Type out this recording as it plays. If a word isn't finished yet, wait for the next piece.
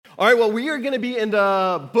All right, well, we are going to be in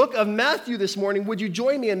the book of Matthew this morning. Would you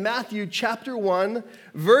join me in Matthew chapter 1,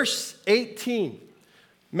 verse 18?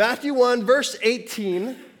 Matthew 1, verse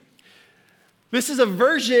 18. This is a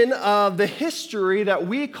version of the history that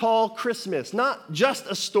we call Christmas. Not just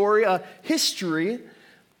a story, a history.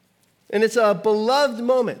 And it's a beloved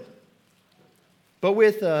moment. But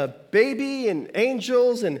with a baby and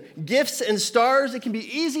angels and gifts and stars, it can be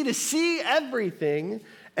easy to see everything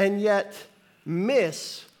and yet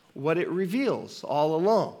miss what it reveals all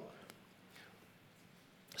along.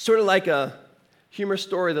 Sort of like a humorous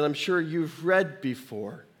story that I'm sure you've read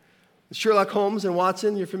before. Sherlock Holmes and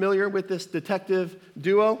Watson, you're familiar with this detective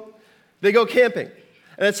duo? They go camping.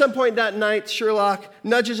 And at some point that night, Sherlock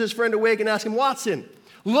nudges his friend awake and asks him, "Watson,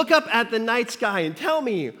 look up at the night sky and tell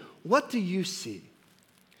me, what do you see?"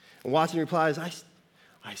 And Watson replies, I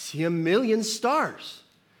see 1,000,000 stars.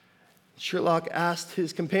 Sherlock asked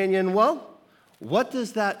his companion, "Well, what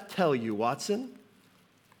does that tell you, Watson?"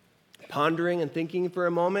 Pondering and thinking for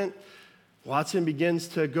a moment, Watson begins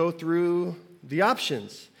to go through the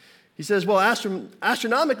options. He says, well,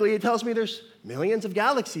 astronomically, it tells me there's millions of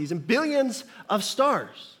galaxies and billions of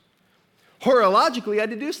stars. Horologically, I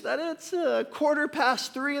deduce that it's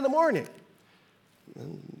 3:15 in the morning.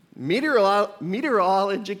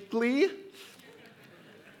 Meteorologically,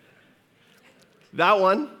 that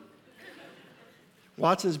one,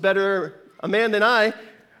 Watson's better a man than I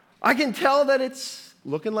can tell that it's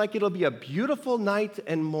looking like it'll be a beautiful night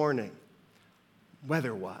and morning,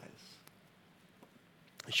 weather-wise.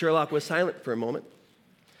 Sherlock was silent for a moment,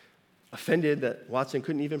 offended that Watson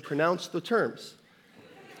couldn't even pronounce the terms.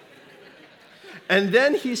 And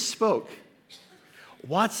then he spoke.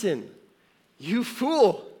 "Watson, you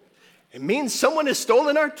fool. It means someone has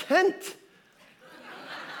stolen our tent."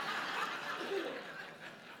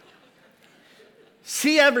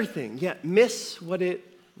 See everything, yet miss what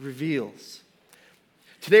it reveals.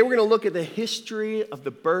 Today we're going to look at the history of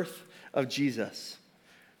the birth of Jesus.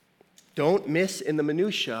 Don't miss in the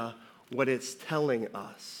minutia what it's telling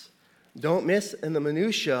us. Don't miss in the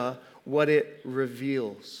minutia what it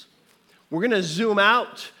reveals. We're going to zoom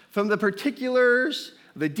out from the particulars,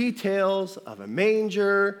 the details of a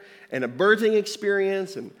manger and a birthing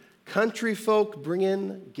experience and country folk bring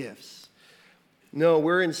in gifts. No,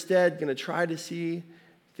 we're instead going to try to see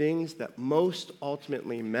things that most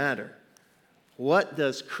ultimately matter. What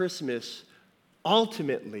does Christmas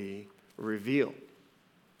ultimately reveal?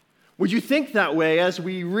 Would you think that way as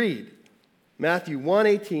we read Matthew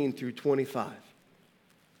 1:18 through 25?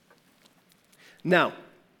 Now,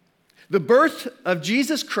 the birth of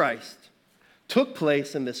Jesus Christ took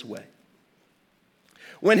place in this way.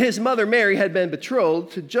 When his mother Mary had been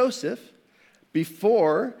betrothed to Joseph,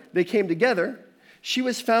 before they came together, she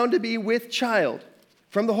was found to be with child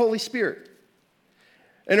from the Holy Spirit.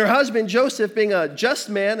 And her husband Joseph, being a just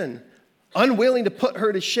man and unwilling to put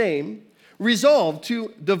her to shame, resolved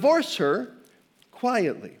to divorce her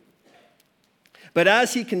quietly. But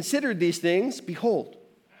as he considered these things, behold,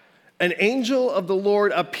 an angel of the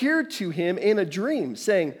Lord appeared to him in a dream,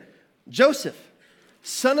 saying, "Joseph,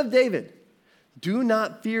 son of David, do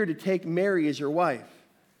not fear to take Mary as your wife,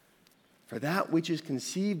 for that which is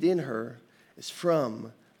conceived in her is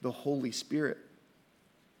from the Holy Spirit.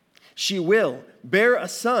 She will bear a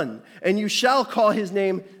son, and you shall call his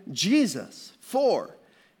name Jesus, for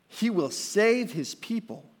he will save his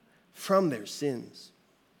people from their sins."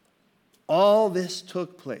 All this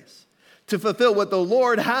took place to fulfill what the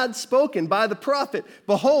Lord had spoken by the prophet.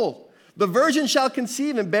 "Behold, the virgin shall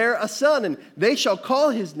conceive and bear a son, and they shall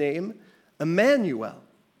call his name Immanuel,"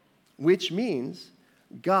 which means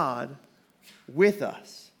God with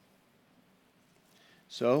us.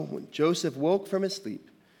 So when Joseph woke from his sleep,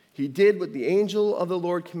 he did what the angel of the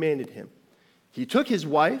Lord commanded him. He took his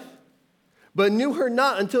wife, but knew her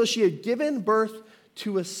not until she had given birth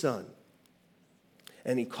to a son.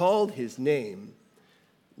 And he called his name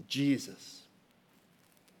Jesus.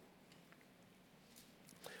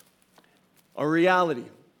 A reality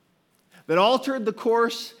that altered the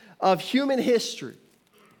course of human history.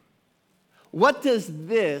 What does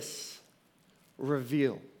this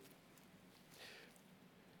reveal?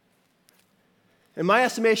 In my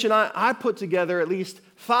estimation, I put together at least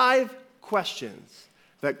 5 questions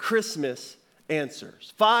that Christmas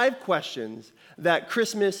answers. 5 questions that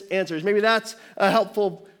Christmas answers. Maybe that's a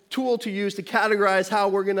helpful tool to use to categorize how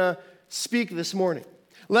we're going to speak this morning.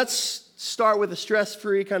 Let's start with a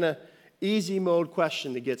stress-free, kind of easy mode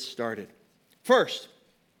question to get started. First,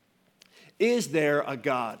 is there a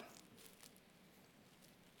God?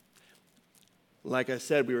 Like I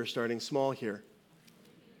said, we were starting small here.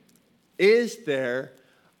 Is there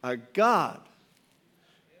a God?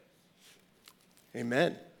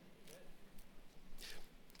 Amen.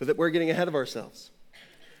 But that we're getting ahead of ourselves.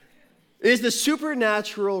 Is the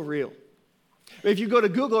supernatural real? If you go to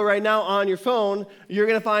Google right now on your phone, you're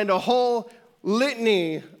going to find a whole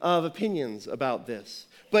litany of opinions about this.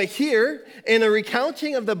 But here, in a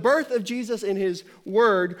recounting of the birth of Jesus in his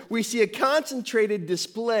word, we see a concentrated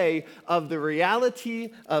display of the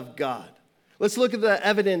reality of God. Let's look at the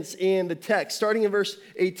evidence in the text, starting in verse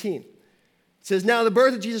 18. It says, "Now the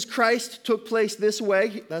birth of Jesus Christ took place this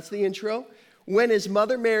way," that's the intro, "when his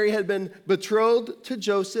mother Mary had been betrothed to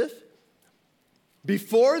Joseph.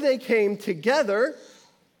 Before they came together,"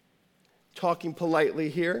 talking politely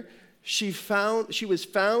here, she was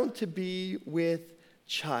found to be with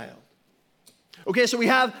child. Okay, so we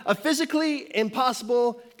have a physically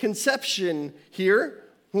impossible conception here.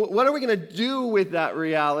 What are we going to do with that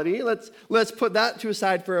reality? Let's put that to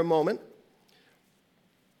aside for a moment.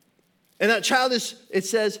 And that child is, it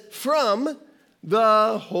says, from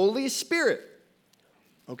the Holy Spirit.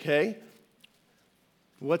 Okay,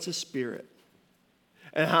 what's a spirit?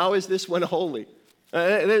 And how is this one holy?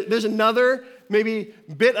 There's another maybe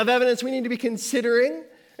bit of evidence we need to be considering.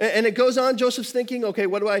 And it goes on, Joseph's thinking, okay,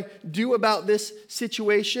 what do I do about this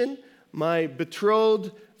situation? My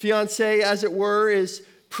betrothed fiancée, as it were, is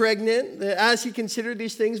pregnant. As he considered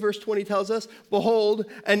these things, verse 20 tells us, "Behold,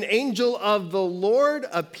 an angel of the Lord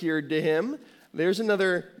appeared to him." There's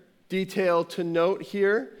another detail to note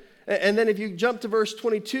here. And then if you jump to verse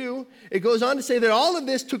 22, it goes on to say that all of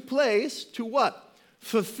this took place to what?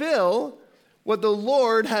 Fulfill what the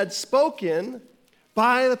Lord had spoken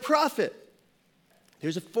by the prophet.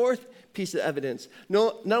 Here's a fourth piece of evidence.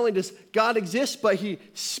 Not only does God exist, but he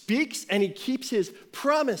speaks and he keeps his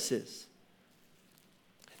promises.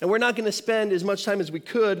 And we're not going to spend as much time as we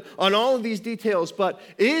could on all of these details, but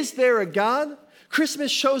is there a God?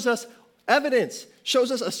 Christmas shows us evidence,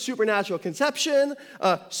 shows us a supernatural conception,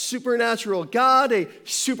 a supernatural God, a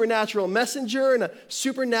supernatural messenger, and a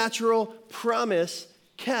supernatural promise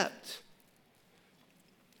kept.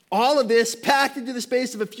 All of this packed into the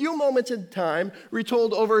space of a few moments in time,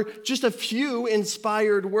 retold over just a few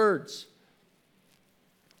inspired words.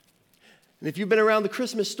 And if you've been around the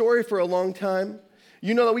Christmas story for a long time,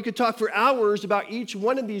 you know that we could talk for hours about each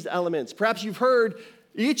one of these elements. Perhaps you've heard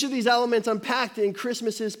each of these elements unpacked in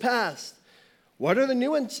Christmas's past. What are the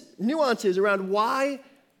nuances around why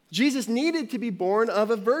Jesus needed to be born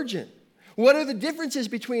of a virgin? What are the differences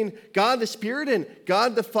between God the Spirit and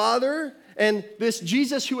God the Father and this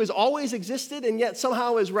Jesus who has always existed and yet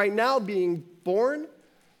somehow is right now being born?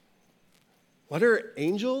 What are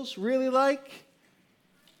angels really like?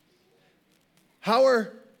 How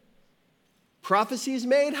are prophecies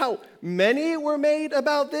made? How many were made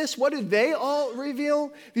about this? What do they all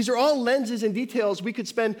reveal? These are all lenses and details we could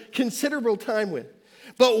spend considerable time with.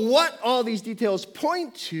 But what all these details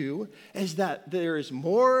point to is that there is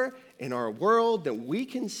more in our world than we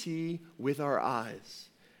can see with our eyes.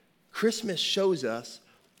 Christmas shows us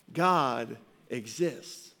God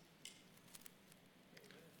exists.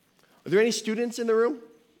 Are there any students in the room?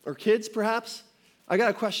 Or kids, perhaps? I got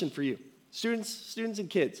a question for you. Students and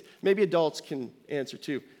kids. Maybe adults can answer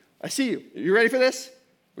too. I see you. You ready for this?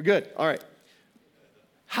 We're good. All right.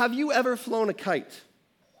 Have you ever flown a kite?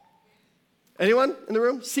 Anyone in the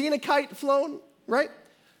room? Seen a kite flown? Right?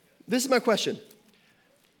 This is my question.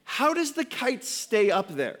 How does the kite stay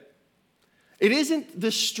up there? It isn't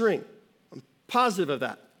the string. I'm positive of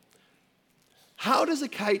that. How does a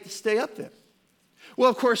kite stay up there? Well,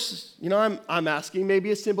 of course, I'm asking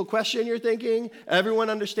maybe a simple question you're thinking. Everyone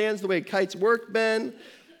understands the way kites work, Ben.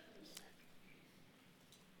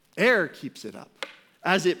 Air keeps it up.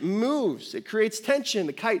 As it moves, it creates tension.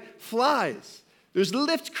 The kite flies. There's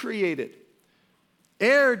lift created.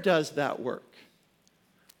 Air does that work.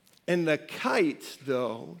 And the kite,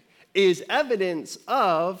 though, is evidence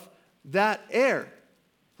of that air,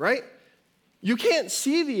 right? You can't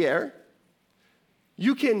see the air.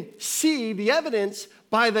 You can see the evidence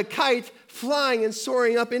by the kite flying and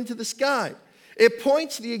soaring up into the sky. It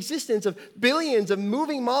points to the existence of billions of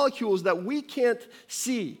moving molecules that we can't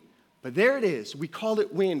see. But there it is. We call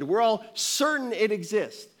it wind. We're all certain it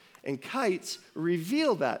exists. And kites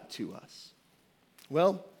reveal that to us.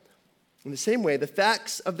 Well, in the same way, the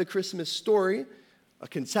facts of the Christmas story, a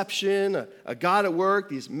conception, a God at work,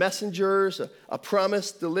 these messengers, a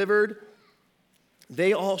promise delivered,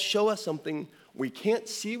 they all show us something we can't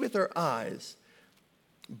see with our eyes,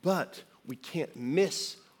 but we can't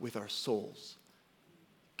miss with our souls.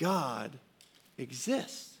 God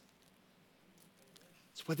exists.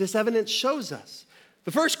 That's what this evidence shows us.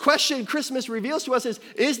 The first question Christmas reveals to us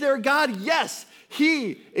is there a God? Yes,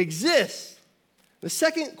 he exists. The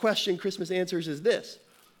second question Christmas answers is this: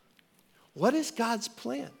 what is God's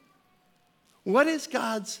plan? What is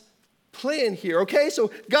God's plan here? Okay,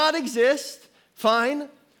 so God exists, fine.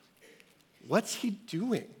 What's he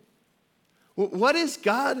doing? What is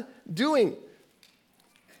God doing?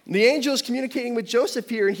 The angel is communicating with Joseph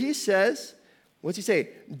here, and he says, what's he say?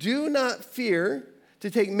 Do not fear to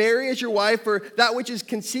take Mary as your wife, for that which is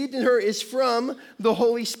conceived in her is from the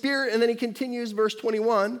Holy Spirit. And then he continues, verse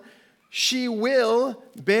 21, she will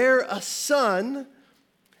bear a son,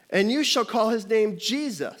 and you shall call his name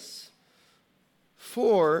Jesus,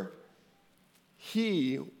 for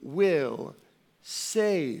he will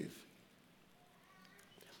save.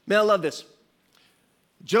 Man, I love this.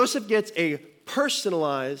 Joseph gets a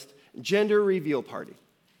personalized gender reveal party.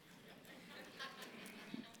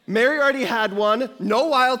 Mary already had one.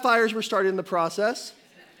 No wildfires were started in the process.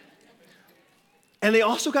 And they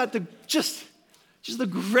also got just the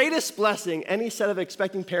greatest blessing any set of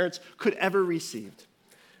expecting parents could ever receive.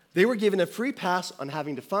 They were given a free pass on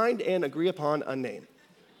having to find and agree upon a name.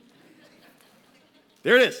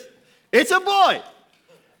 There it is. It's a boy.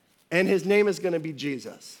 And his name is going to be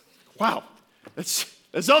Jesus. Wow.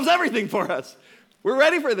 That solves everything for us. We're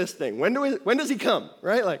ready for this thing. When does he come?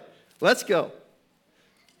 Right? Like, let's go.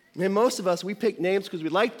 And most of us, we pick names because we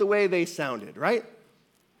liked the way they sounded, right?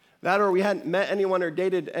 That or we hadn't met anyone or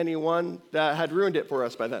dated anyone that had ruined it for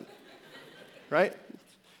us by then, right?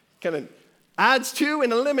 Kind of adds to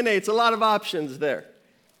and eliminates a lot of options there.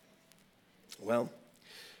 Well,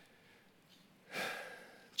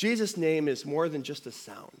 Jesus' name is more than just a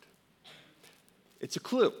sound. It's a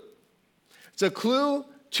clue. It's a clue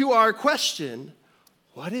to our question,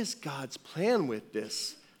 what is God's plan with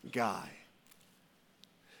this guy?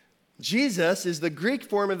 Jesus is the Greek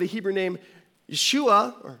form of the Hebrew name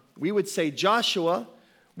Yeshua, or we would say Joshua,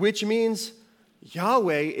 which means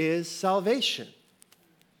Yahweh is salvation.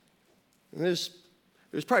 And there's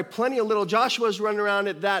probably plenty of little Joshuas running around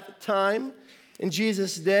at that time in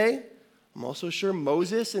Jesus' day. I'm also sure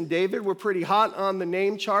Moses and David were pretty hot on the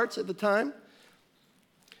name charts at the time.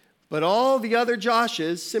 But all the other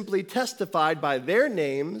Joshes simply testified by their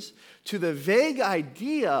names to the vague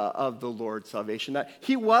idea of the Lord's salvation, that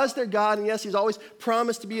he was their God, and yes, he's always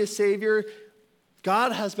promised to be a savior.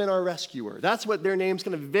 God has been our rescuer. That's what their names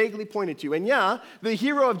kind of vaguely pointed to. And yeah, the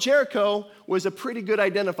hero of Jericho was a pretty good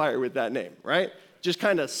identifier with that name, right? Just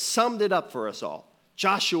kind of summed it up for us all.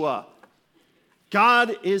 Joshua.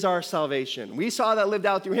 God is our salvation. We saw that lived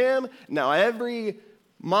out through him. Now every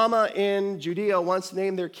mama in Judea wants to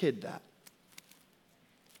name their kid that.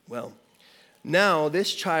 Well, now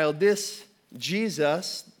this child, this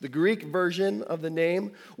Jesus, the Greek version of the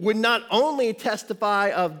name, would not only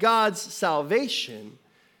testify of God's salvation,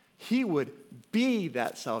 he would be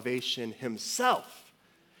that salvation himself.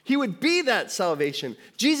 He would be that salvation.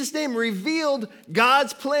 Jesus' name revealed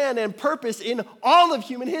God's plan and purpose in all of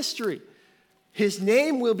human history. His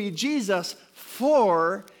name will be Jesus,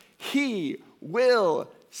 for he will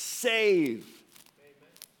save.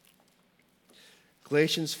 Amen.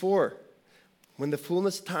 Galatians 4. When the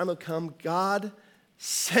fullness of time had come, God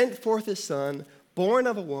sent forth his Son, born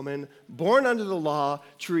of a woman, born under the law,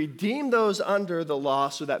 to redeem those under the law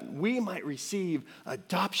so that we might receive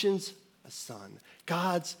adoptions as son.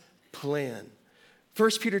 God's plan. 1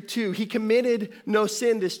 Peter 2, he committed no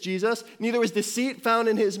sin, this Jesus. Neither was deceit found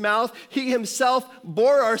in his mouth. He himself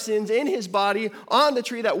bore our sins in his body on the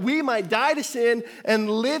tree that we might die to sin and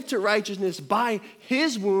live to righteousness. By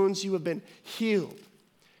his wounds you have been healed.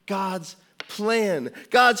 God's plan.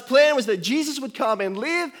 God's plan was that Jesus would come and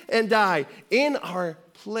live and die in our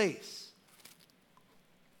place.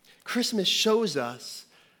 Christmas shows us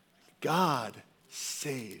God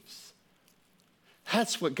saves.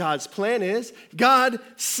 That's what God's plan is. God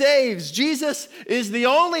saves. Jesus is the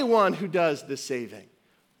only one who does the saving.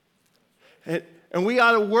 And we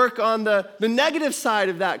ought to work on the negative side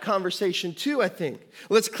of that conversation too, I think.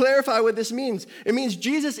 Let's clarify what this means. It means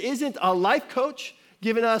Jesus isn't a life coach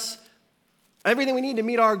giving us everything we need to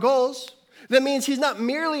meet our goals. That means he's not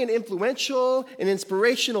merely an influential, an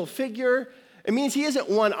inspirational figure. It means he isn't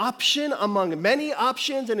one option among many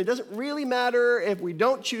options, and it doesn't really matter if we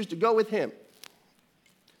don't choose to go with him.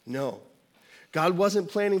 No. God wasn't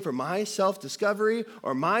planning for my self-discovery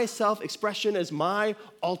or my self-expression as my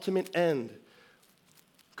ultimate end.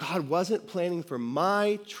 God wasn't planning for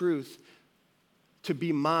my truth to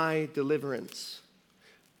be my deliverance.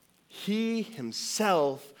 He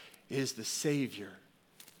himself is the Savior.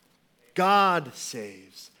 God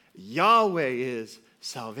saves. Yahweh is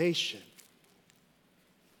salvation.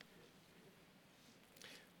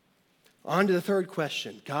 On to the third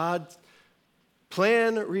question. God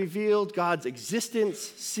plan revealed, God's existence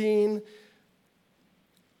seen.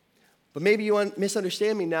 But maybe you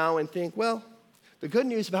misunderstand me now and think, well, the good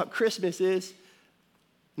news about Christmas is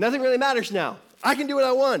nothing really matters now. I can do what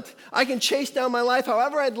I want. I can chase down my life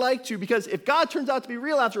however I'd like to, because if God turns out to be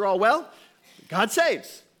real after all, well, God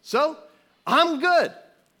saves. So I'm good.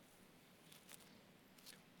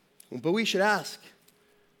 But we should ask,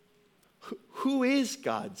 who is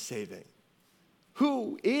God saving?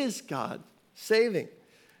 Who is God saving?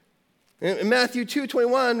 And Matthew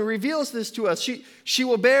 2:21 reveals this to us. She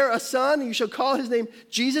will bear a son, and you shall call his name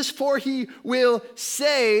Jesus, for he will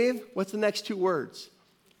save, what's the next two words?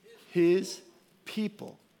 His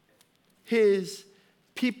people. His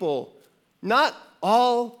people. Not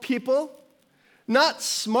all people, not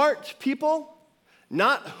smart people,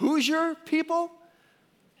 not Hoosier people,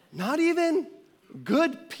 not even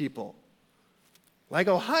good people, like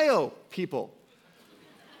Ohio people.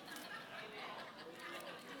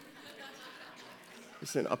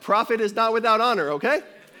 Listen, a prophet is not without honor, okay?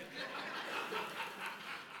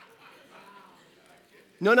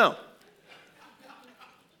 No.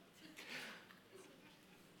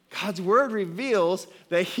 God's word reveals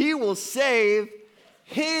that he will save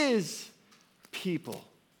his people.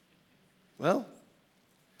 Well,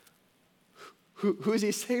 who is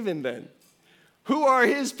he saving then? Who are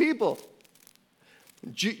his people?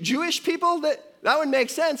 Jewish people? That would make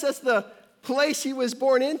sense. That's the place he was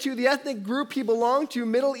born into, the ethnic group he belonged to,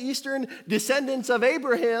 Middle Eastern descendants of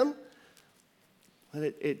Abraham.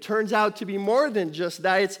 But it turns out to be more than just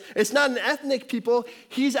that. It's not an ethnic people.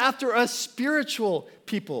 He's after a spiritual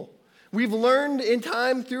people. We've learned in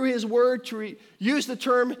time through his word to use the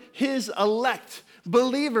term his elect,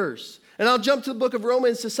 believers. And I'll jump to the book of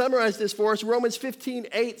Romans to summarize this for us. Romans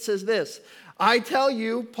 15:8 says this. I tell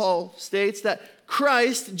you, Paul states, that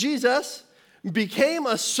Christ, Jesus, became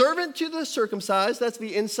a servant to the circumcised. That's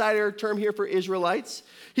the insider term here for Israelites.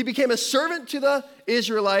 He became a servant to the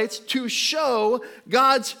Israelites to show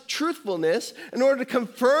God's truthfulness in order to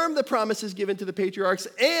confirm the promises given to the patriarchs,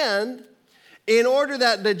 and in order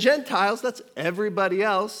that the Gentiles, that's everybody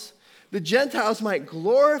else, the Gentiles might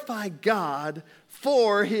glorify God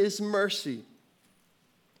for his mercy.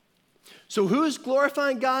 So who's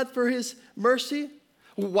glorifying God for his mercy?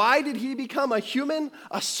 Why did he become a human,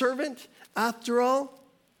 a servant after all?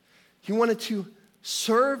 He wanted to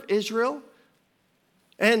serve Israel.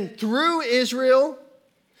 And through Israel,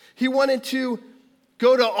 he wanted to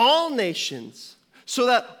go to all nations so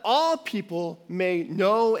that all people may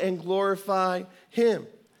know and glorify him.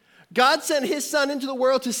 God sent his son into the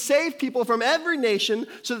world to save people from every nation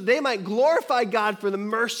so that they might glorify God for the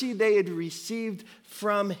mercy they had received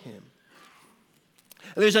from him.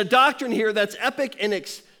 And there's a doctrine here that's epic in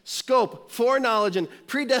its scope, foreknowledge and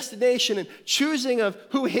predestination and choosing of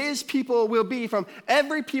who his people will be from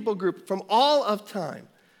every people group from all of time.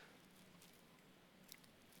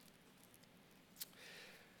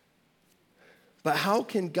 But how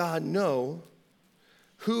can God know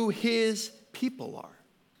who his people are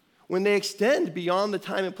when they extend beyond the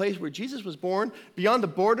time and place where Jesus was born, beyond the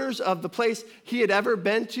borders of the place he had ever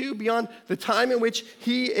been to, beyond the time in which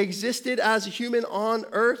he existed as a human on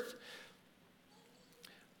earth?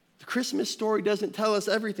 The Christmas story doesn't tell us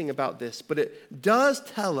everything about this, but it does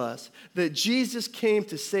tell us that Jesus came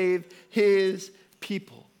to save his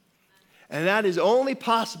people. And that is only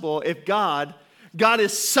possible if God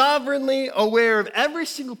is sovereignly aware of every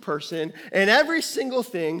single person and every single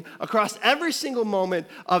thing across every single moment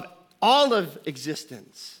of all of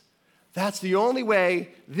existence. That's the only way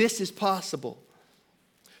this is possible.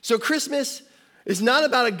 So Christmas is not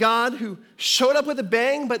about a God who showed up with a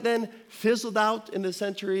bang but then fizzled out in the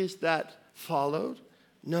centuries that followed.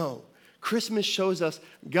 No. Christmas shows us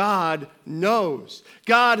God knows.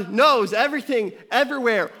 God knows everything,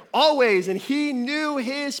 everywhere, always, and he knew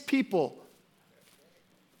his people.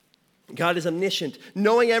 God is omniscient,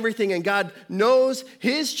 knowing everything, and God knows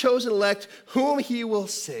his chosen elect whom he will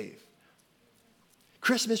save.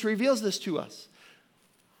 Christmas reveals this to us.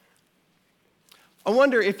 I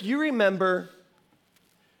wonder if you remember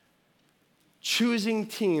choosing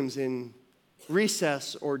teams in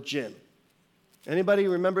recess or gym. Anybody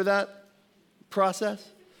remember that process?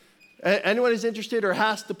 Anyone who's interested or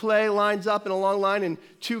has to play lines up in a long line and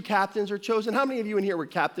two captains are chosen? How many of you in here were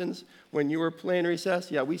captains when you were playing recess?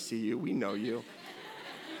 Yeah, we see you. We know you.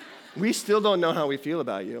 We still don't know how we feel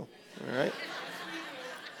about you, all right?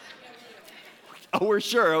 Oh, we're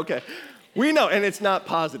sure, okay. We know, and it's not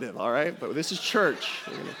positive, all right? But this is church.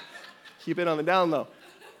 We're going to keep it on the down low.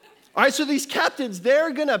 All right, so these captains,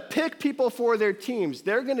 they're going to pick people for their teams.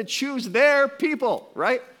 They're going to choose their people,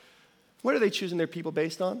 right? What are they choosing their people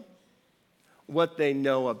based on? what they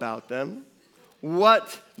know about them,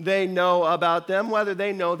 whether they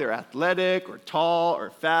know they're athletic or tall or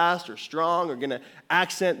fast or strong or going to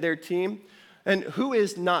accent their team. And who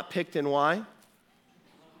is not picked and why?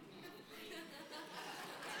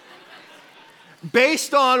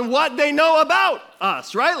 Based on what they know about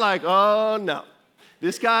us, right? Like, oh no,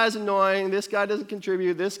 this guy's annoying, this guy doesn't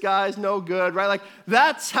contribute, this guy's no good, right? Like,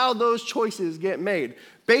 that's how those choices get made,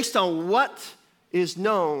 based on what is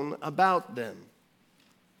known about them.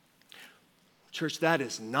 Church, that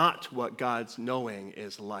is not what God's knowing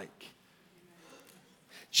is like.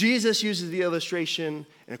 Jesus uses the illustration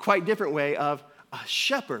in a quite different way of a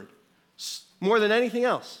shepherd, more than anything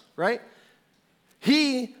else, right?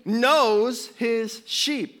 He knows his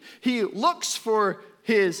sheep. He looks for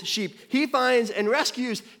his sheep. He finds and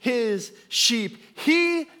rescues his sheep.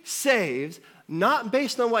 He saves, not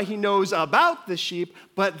based on what he knows about the sheep,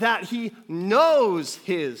 but that he knows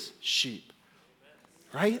his sheep.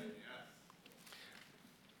 Right?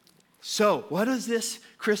 So, what does this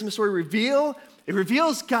Christmas story reveal? It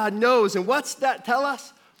reveals God knows. And what's that tell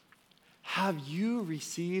us? Have you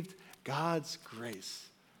received God's grace?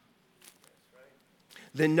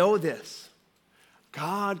 Then know this: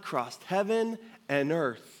 God crossed heaven and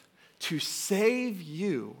earth to save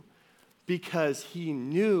you because he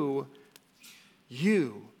knew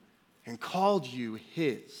you and called you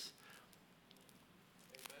his.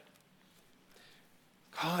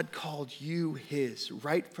 God called you his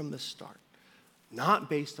right from the start, not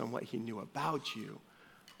based on what he knew about you,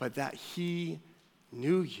 but that he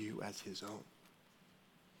knew you as his own.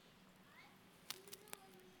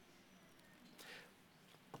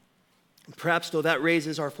 Perhaps, though, that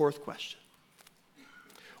raises our fourth question.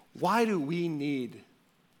 Why do we need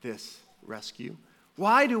this rescue?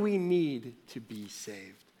 Why do we need to be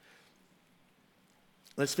saved?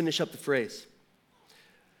 Let's finish up the phrase.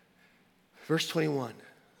 Verse 21.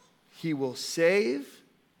 He will save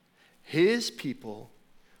his people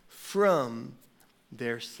from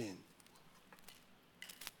their sin.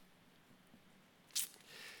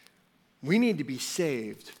 We need to be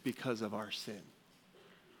saved because of our sin.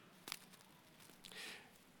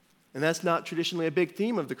 And that's not traditionally a big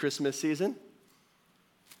theme of the Christmas season,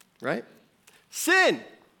 right? Sin.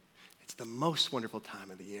 It's the most wonderful time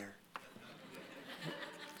of the year.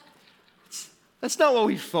 That's not what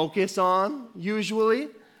we focus on usually,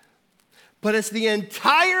 but it's the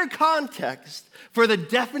entire context for the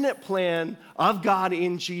definite plan of God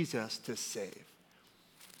in Jesus to save.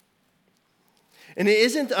 And it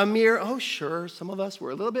isn't a mere, oh sure, some of us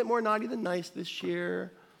were a little bit more naughty than nice this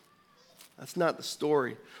year. That's not the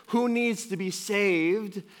story. Who needs to be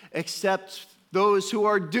saved except those who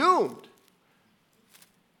are doomed?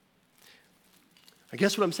 I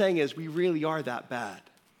guess what I'm saying is we really are that bad.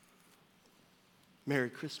 Merry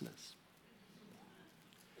Christmas.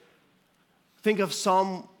 Think of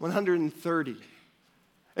Psalm 130.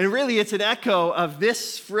 And really it's an echo of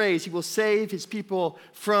this phrase, he will save his people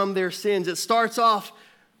from their sins. It starts off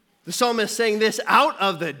the psalmist saying this: out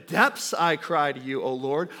of the depths I cry to you, O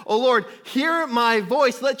Lord. O Lord, hear my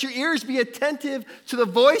voice. Let your ears be attentive to the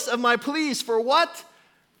voice of my pleas. For what?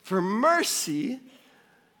 For mercy.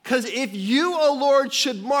 Because if you, O Lord,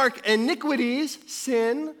 should mark iniquities,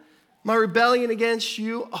 sin, my rebellion against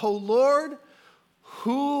you, O Lord,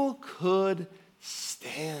 who could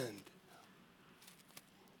stand?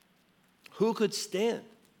 Who could stand?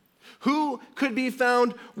 Who could be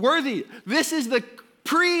found worthy? This is the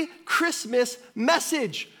pre-Christmas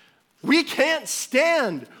message. We can't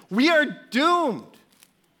stand. We are doomed.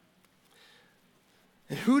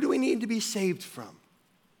 And who do we need to be saved from?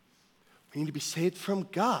 We need to be saved from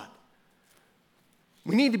God.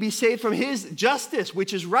 We need to be saved from his justice,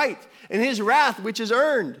 which is right, and his wrath, which is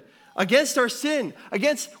earned against our sin.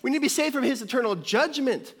 We need to be saved from his eternal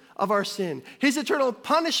judgment of our sin, his eternal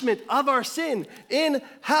punishment of our sin in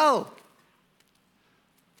hell.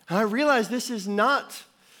 And I realize this is not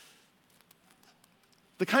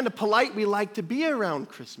the kind of polite we like to be around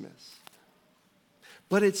Christmas,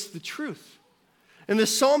 but it's the truth. And the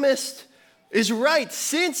psalmist is right.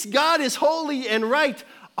 Since God is holy and right,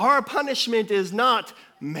 our punishment is not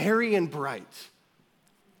merry and bright.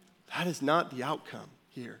 That is not the outcome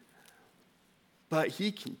here. But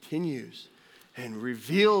he continues and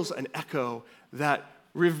reveals an echo that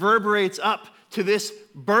reverberates up to this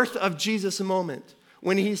birth of Jesus moment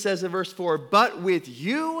when he says in verse 4, but with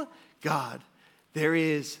you, God, there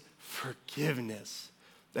is forgiveness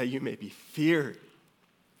that you may be feared.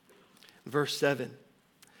 Verse 7,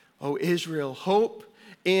 O Israel, hope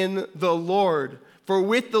in the Lord, for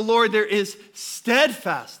with the Lord there is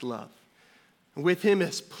steadfast love, and with him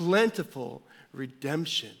is plentiful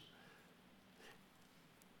redemption.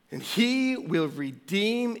 And he will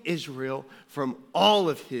redeem Israel from all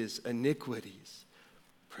of his iniquities.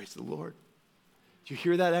 Praise the Lord. Do you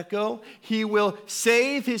hear that echo? He will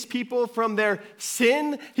save his people from their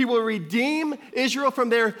sin. He will redeem Israel from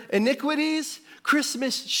their iniquities.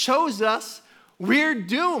 Christmas shows us we're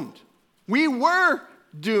doomed. We were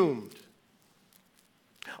doomed.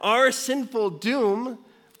 Our sinful doom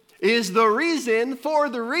is the reason for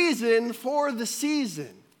the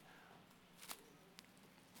season.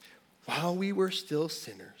 While we were still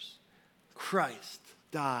sinners, Christ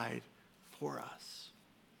died for us.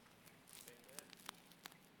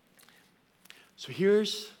 So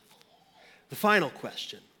here's the final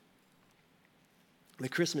question, the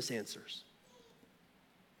Christmas answers.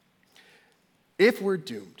 If we're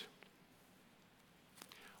doomed,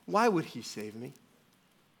 why would he save me?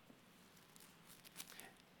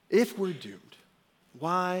 If we're doomed,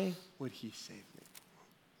 why would he save me?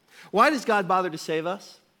 Why does God bother to save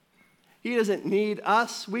us? He doesn't need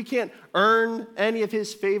us. We can't earn any of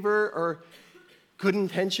his favor or good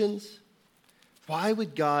intentions. Why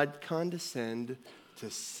would God condescend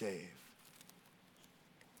to save?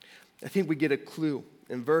 I think we get a clue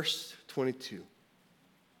in verse 22.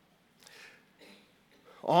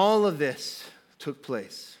 All of this took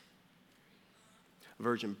place. A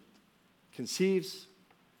virgin conceives,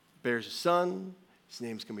 bears a son. His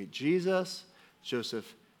name's going to be Jesus.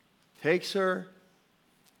 Joseph takes her.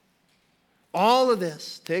 All of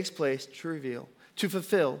this takes place to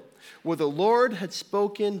fulfill what the Lord had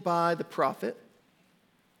spoken by the prophet.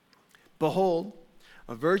 Behold,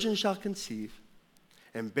 a virgin shall conceive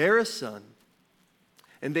and bear a son,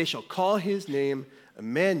 and they shall call his name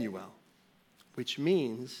Immanuel, which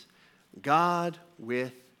means God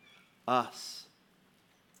with us.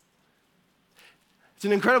 It's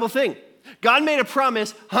an incredible thing. God made a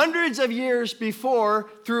promise hundreds of years before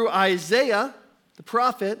through Isaiah, the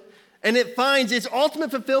prophet, and it finds its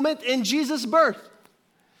ultimate fulfillment in Jesus' birth.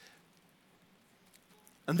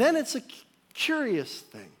 And then it's a curious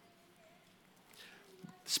thing.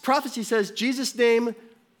 This prophecy says Jesus' name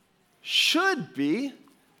should be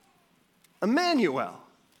Immanuel,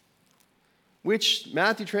 which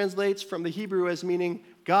Matthew translates from the Hebrew as meaning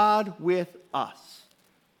God with us.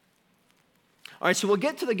 All right, so we'll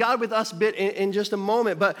get to the God with us bit in just a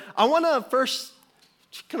moment, but I want to first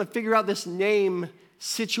kind of figure out this name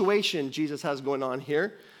situation Jesus has going on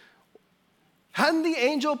here. Hadn't the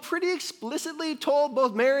angel pretty explicitly told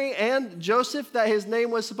both Mary and Joseph that his name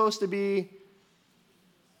was supposed to be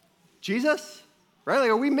Jesus? Right? Like,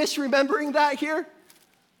 are we misremembering that here?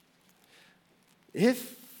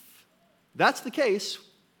 If that's the case,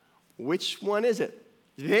 which one is it?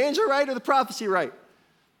 Is the angel right or the prophecy right?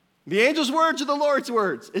 The angel's words or the Lord's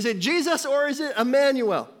words? Is it Jesus or is it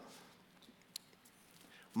Immanuel?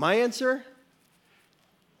 My answer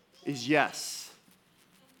is yes.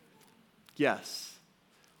 Yes.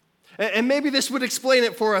 And maybe this would explain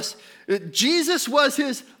it for us. Jesus was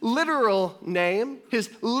his literal name.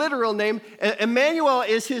 Immanuel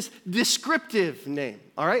is his descriptive name,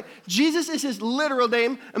 all right? Jesus is his literal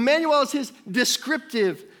name. Immanuel is his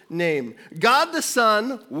descriptive name. God the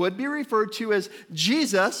Son would be referred to as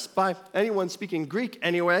Jesus by anyone speaking Greek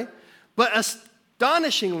anyway, but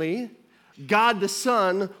astonishingly, God the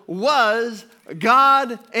Son was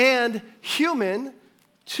God and human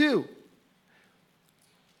too.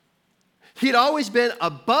 He'd always been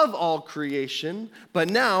above all creation, but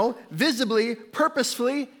now, visibly,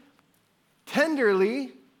 purposefully,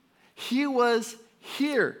 tenderly, he was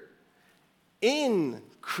here in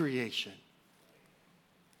creation.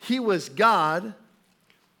 He was God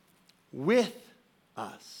with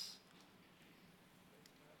us.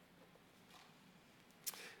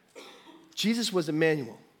 Jesus was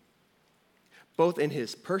Immanuel, both in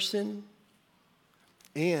his person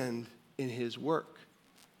and in his work.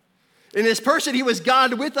 In his person, he was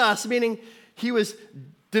God with us, meaning he was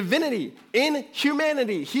divinity in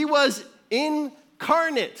humanity. He was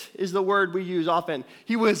incarnate, is the word we use often.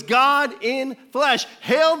 He was God in flesh.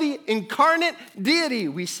 Hail the incarnate deity,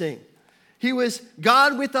 we sing. He was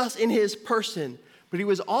God with us in his person, but he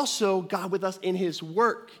was also God with us in his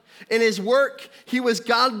work. In his work, he was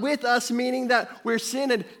God with us, meaning that where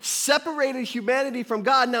sin had separated humanity from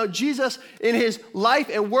God, now Jesus, in his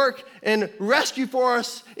life and work and rescue for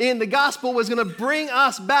us in the gospel, was going to bring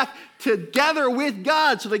us back together with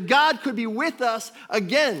God so that God could be with us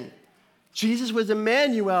again. Jesus was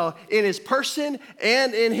Immanuel in his person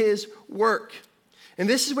and in his work. And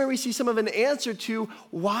this is where we see some of an answer to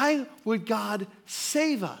why would God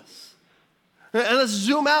save us? And let's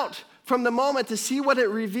zoom out from the moment to see what it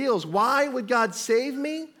reveals. Why would God save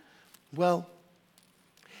me? Well,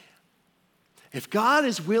 If God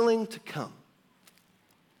is willing to come,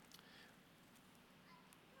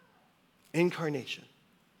 incarnation,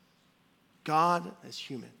 God as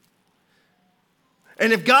human.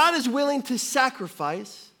 And if God is willing to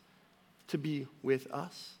sacrifice to be with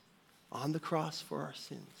us on the cross for our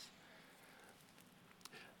sins,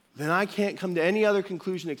 then I can't come to any other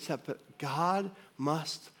conclusion except that God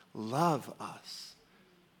must love us.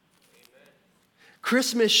 Amen.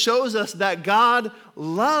 Christmas shows us that God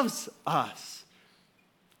loves us.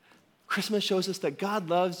 Christmas shows us that God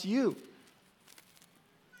loves you.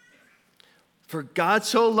 For God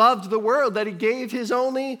so loved the world that he gave his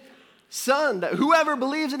only Son, that whoever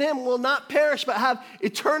believes in him will not perish but have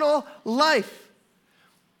eternal life.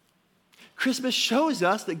 Christmas shows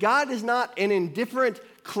us that God is not an indifferent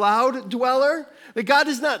cloud dweller, that God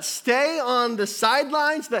does not stay on the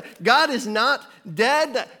sidelines, that God is not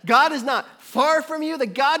dead, that God is not far from you,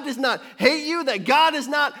 that God does not hate you, that God has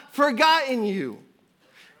not forgotten you.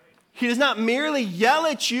 He does not merely yell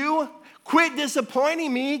at you, quit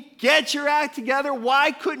disappointing me, get your act together,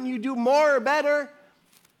 why couldn't you do more or better?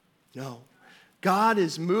 No, God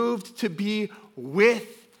is moved to be with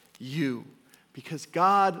you because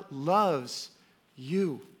God loves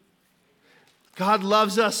you. God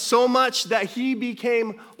loves us so much that he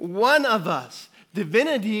became one of us,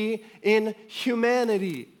 divinity in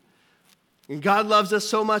humanity. And God loves us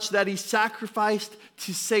so much that he sacrificed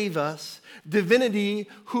to save us, divinity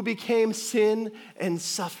who became sin and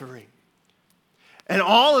suffering. And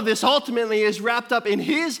all of this ultimately is wrapped up in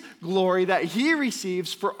his glory that he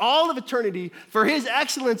receives for all of eternity, for his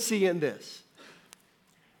excellency in this.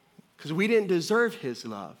 Because we didn't deserve his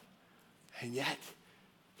love, and yet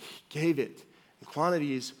he gave it in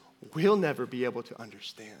quantities we'll never be able to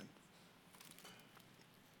understand.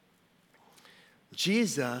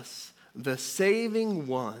 Jesus, the saving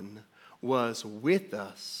one, was with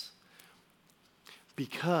us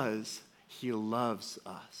because he loves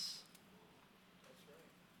us.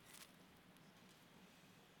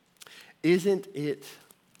 Isn't it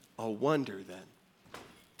a wonder then?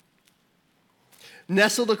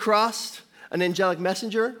 Nestled across an angelic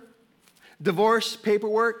messenger, divorce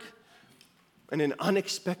paperwork, and an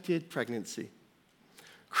unexpected pregnancy,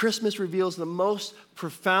 Christmas reveals the most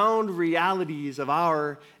profound realities of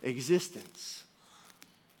our existence.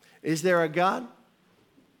 Is there a God?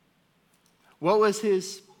 What was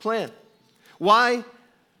his plan? Why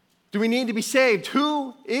do we need to be saved?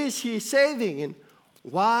 Who is he saving? And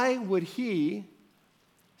why would he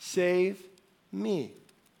save me?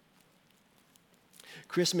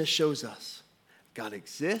 Christmas shows us God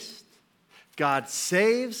exists, God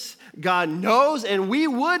saves, God knows, and we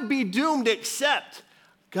would be doomed except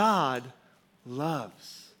God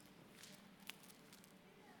loves.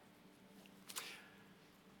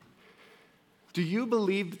 Do you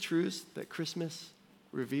believe the truths that Christmas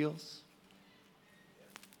reveals?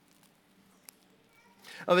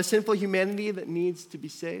 Of a sinful humanity that needs to be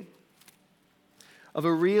saved? Of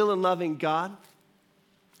a real and loving God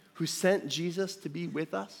who sent Jesus to be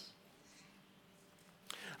with us?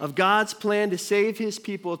 Of God's plan to save his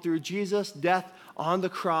people through Jesus' death on the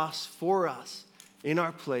cross for us, in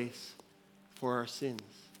our place, for our sins?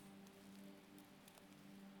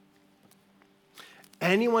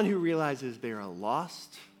 Anyone who realizes they are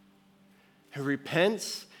lost, who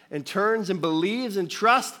repents and turns and believes and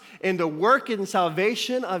trusts in the work and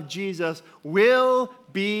salvation of Jesus will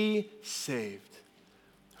be saved.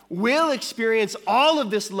 Will experience all of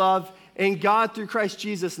this love in God through Christ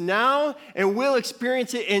Jesus now, and will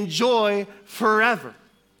experience it in joy forever.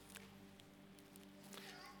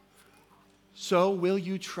 So will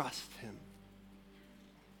you trust him?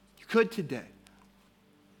 You could today.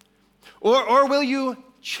 Or will you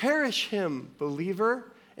cherish him,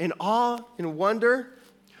 believer, in awe and wonder?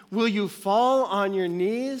 Will you fall on your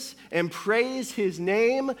knees and praise his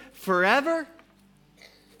name forever?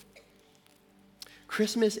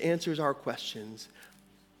 Christmas answers our questions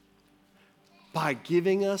by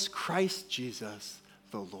giving us Christ Jesus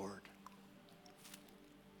the Lord.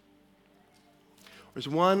 As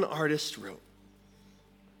one artist wrote,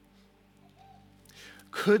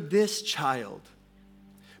 could this child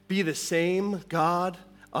be the same God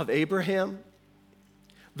of Abraham,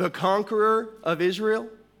 the conqueror of Israel?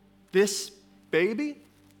 This baby?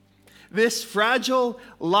 This fragile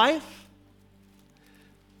life?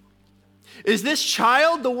 Is this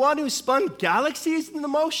child the one who spun galaxies into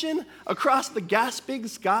motion across the gasping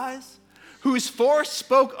skies? Whose force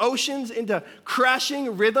spoke oceans into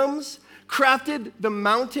crashing rhythms, crafted the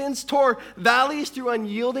mountains, tore valleys through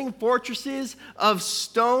unyielding fortresses of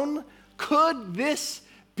stone? Could this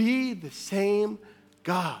be the same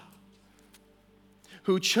God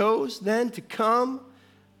who chose then to come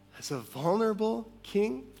as a vulnerable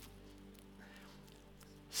king,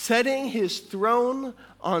 setting his throne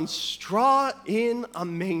on straw in a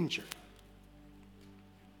manger,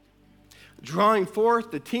 drawing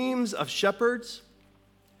forth the teams of shepherds,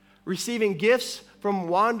 receiving gifts from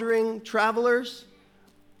wandering travelers,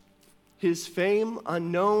 his fame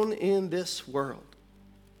unknown in this world.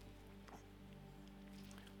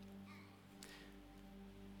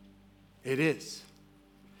 It is.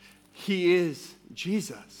 He is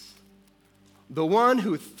Jesus, the one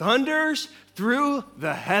who thunders through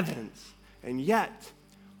the heavens and yet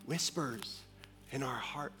whispers in our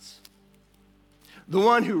hearts. The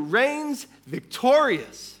one who reigns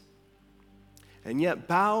victorious and yet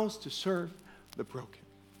bows to serve the broken.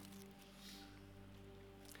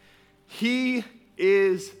 He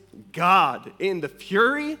is God in the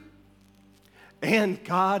fury and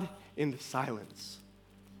God in the silence.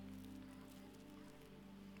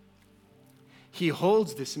 He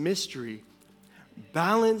holds this mystery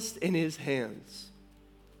balanced in his hands.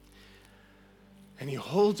 And he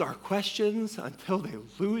holds our questions until they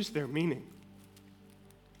lose their meaning.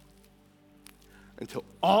 Until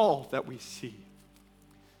all that we see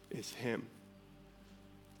is him.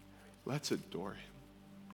 Let's adore him.